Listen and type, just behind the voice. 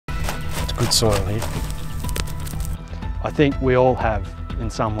good soil here. I think we all have, in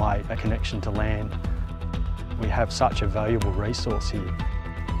some way, a connection to land. We have such a valuable resource here.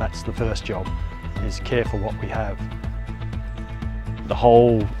 That's the first job, is care for what we have. The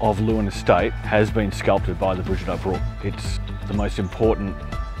whole of Leeuwin Estate has been sculpted by the Bridgeton Brook. It's the most important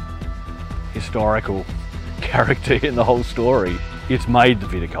historical character in the whole story. It's made the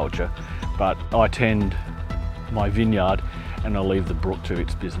viticulture, but I tend my vineyard and I leave the brook to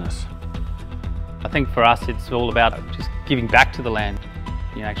its business. I think for us it's all about just giving back to the land,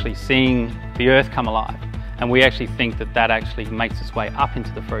 actually seeing the earth come alive, and we actually think that that actually makes its way up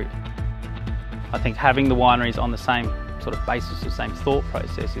into the fruit. I think having the wineries on the same sort of basis, the same thought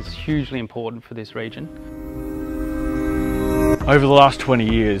process, is hugely important for this region. Over the last 20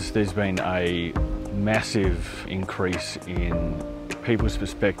 years there's been a massive increase in people's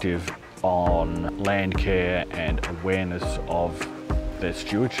perspective on land care and awareness of their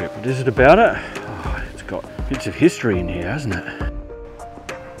stewardship. What is it about it? Oh, it's got bits of history in here, hasn't it?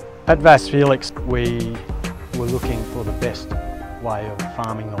 At Vasse Felix, we were looking for the best way of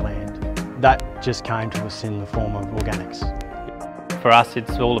farming the land. That just came to us in the form of organics. For us,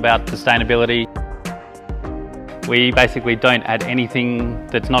 it's all about sustainability. We basically don't add anything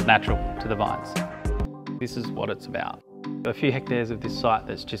that's not natural to the vines. This is what it's about. A few hectares of this site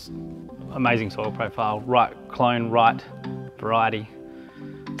that's just amazing soil profile, right clone, right variety.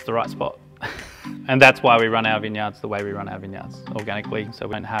 It's the right spot. And that's why we run our vineyards the way we run our vineyards, organically, so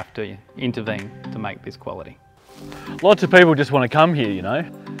we don't have to intervene to make this quality. Lots of people just want to come here,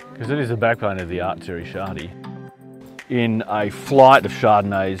 because it is the backbone of the art series Chardonnay. In a flight of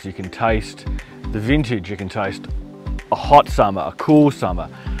Chardonnays you can taste the vintage, you can taste a hot summer, a cool summer,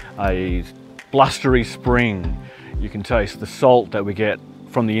 a blustery spring. You can taste the salt that we get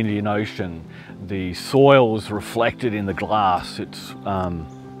from the Indian Ocean, the soils reflected in the glass.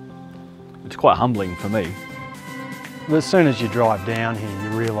 It's quite humbling for me. As soon as you drive down here, you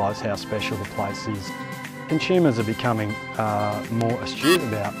realise how special the place is. Consumers are becoming more astute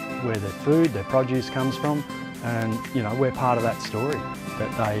about where their food, their produce comes from, and we're part of that story,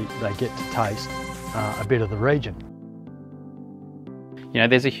 that they get to taste a bit of the region.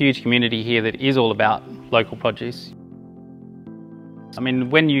 There's a huge community here that is all about local produce. I mean,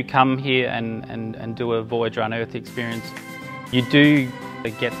 when you come here and do a Voyager unearthed experience, you do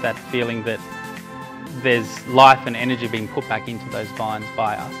get that feeling that there's life and energy being put back into those vines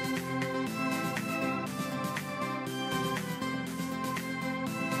by us.